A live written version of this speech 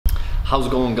How's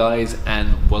it going, guys,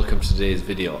 and welcome to today's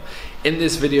video. In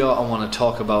this video I want to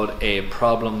talk about a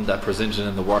problem that presented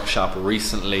in the workshop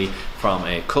recently from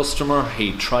a customer.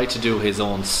 He tried to do his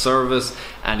own service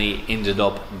and he ended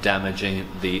up damaging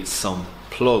the Sump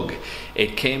plug.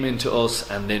 It came into us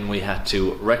and then we had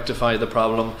to rectify the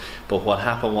problem, but what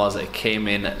happened was it came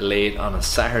in late on a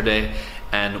Saturday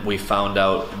and we found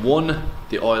out, one,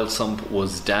 the oil sump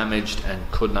was damaged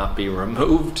and could not be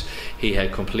removed. He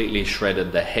had completely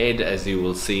shredded the head, as you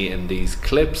will see in these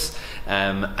clips,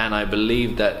 and I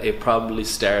believe that it probably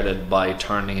started by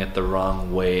turning it the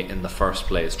wrong way in the first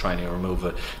place, trying to remove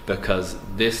it, because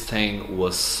this thing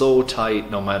was so tight.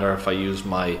 No matter if I used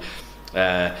my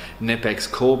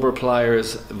Nipex Cobra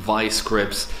pliers, vice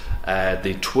grips,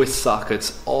 the twist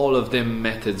sockets, all of them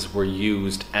methods were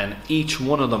used, and each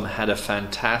one of them had a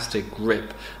fantastic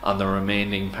grip on the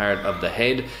remaining part of the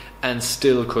head and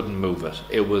still couldn't move it.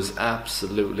 It was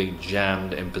absolutely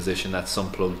jammed in position. That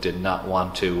sump plug did not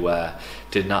want to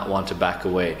back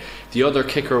away. The other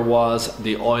kicker was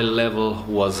the oil level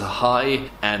was high,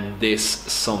 and this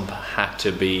sump plug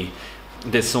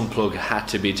had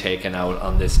to be taken out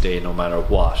on this day no matter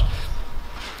what.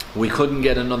 We couldn't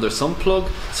get another sump plug,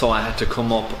 so I had to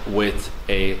come up with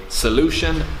a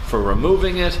solution for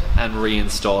removing it and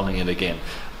reinstalling it again.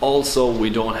 Also, we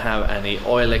don't have any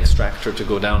oil extractor to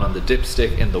go down on the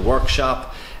dipstick in the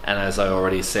workshop, and as I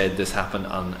already said, this happened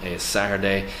on a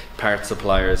Saturday. Part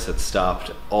suppliers had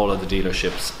stopped. All of the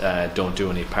dealerships don't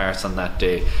do any parts on that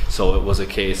day, so it was a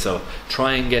case of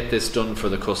try and get this done for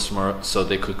the customer so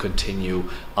they could continue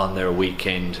on their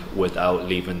weekend without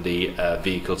leaving the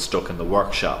vehicle stuck in the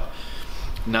workshop.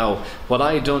 Now, what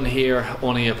I done here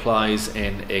only applies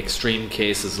in extreme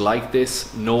cases like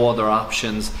this, no other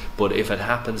options, but if it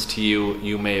happens to you,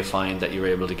 you may find that you're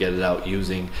able to get it out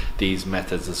using these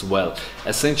methods as well.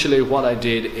 Essentially what I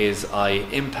did is I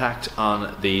impact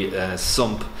on the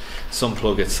sump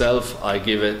plug itself. I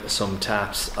give it some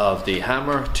taps of the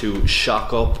hammer to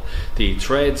shock up the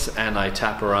threads, and I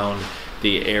tap around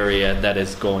the area that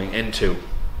is going into.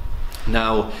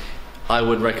 Now, I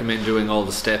would recommend doing all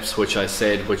the steps which I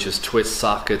said, which is twist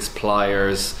sockets,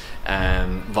 pliers,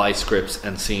 vice grips,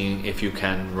 and seeing if you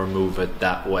can remove it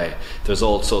that way. There's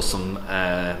also some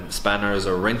spanners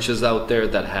or wrenches out there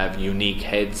that have unique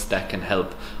heads that can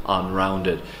help unround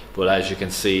it, but as you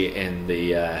can see in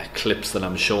the clips that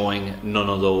I'm showing, none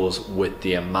of those with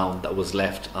the amount that was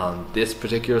left on this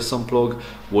particular sump plug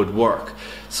would work.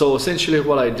 So essentially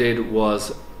what I did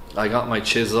was I got my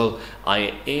chisel,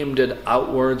 I aimed it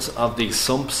outwards of the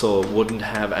sump so it wouldn't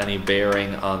have any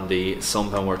bearing on the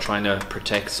sump, and we're trying to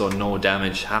protect so no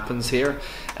damage happens here.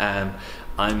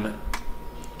 I'm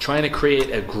trying to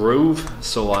create a groove,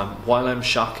 so while I'm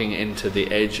shocking into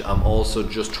the edge, I'm also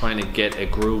just trying to get a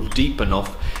groove deep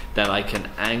enough that I can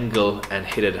angle and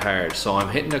hit it hard. So I'm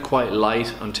hitting it quite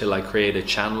light until I create a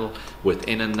channel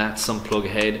within that sump plug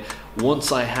head.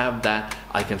 Once I have that,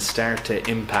 I can start to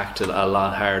impact it a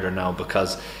lot harder now,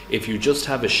 because if you just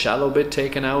have a shallow bit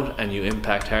taken out and you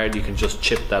impact hard, you can just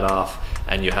chip that off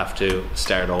and you have to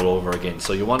start all over again.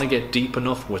 So you want to get deep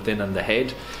enough within the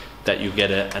head that you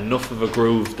get enough of a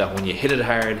groove that when you hit it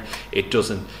hard, it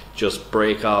doesn't just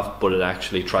break off, but it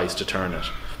actually tries to turn it.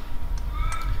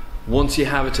 Once you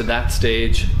have it to that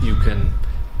stage, you can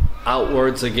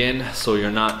outwards again, so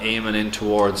you're not aiming in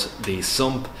towards the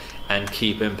sump, and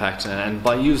keep impacting it. And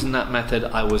by using that method,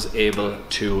 I was able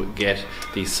to get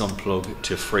the sump plug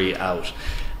to free out.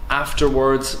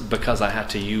 Afterwards, because I had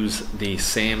to use the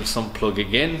same sump plug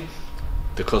again,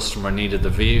 the customer needed the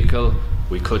vehicle,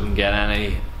 we couldn't get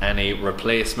any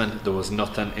replacement, there was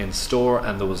nothing in store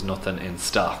and there was nothing in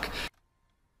stock.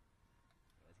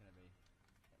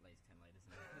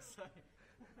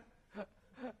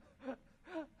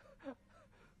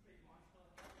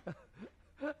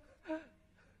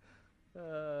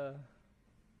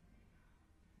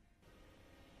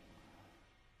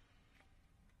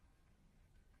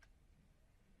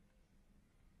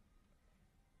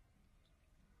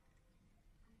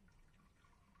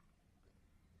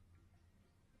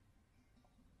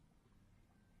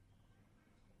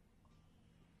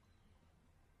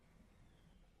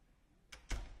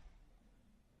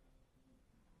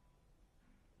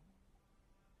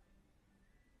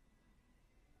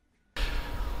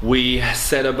 We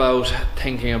set about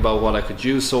thinking about what I could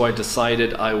use, so I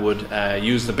decided I would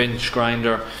use the bench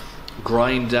grinder,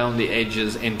 grind down the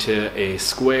edges into a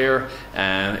square.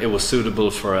 It was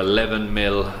suitable for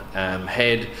 11mm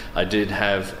head. I did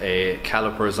have a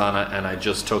calipers on it, and I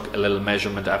just took a little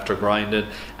measurement after grinding,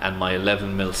 and my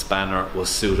 11mm spanner was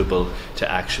suitable to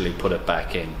actually put it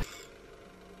back in.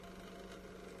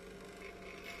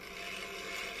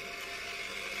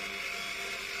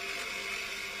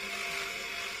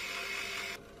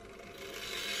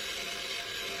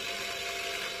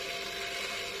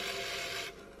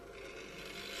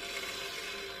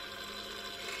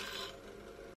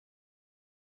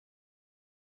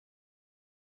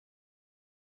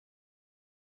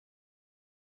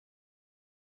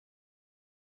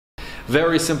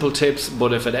 Very simple tips,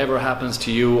 but if it ever happens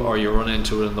to you or you run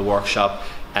into it in the workshop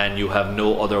and you have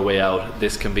no other way out,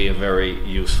 this can be a very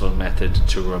useful method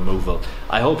to removal.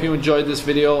 I hope you enjoyed this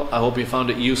video. I hope you found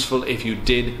it useful. If you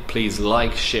did, please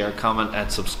like, share, comment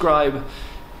and subscribe,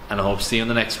 and I hope to see you in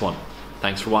the next one.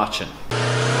 Thanks for watching.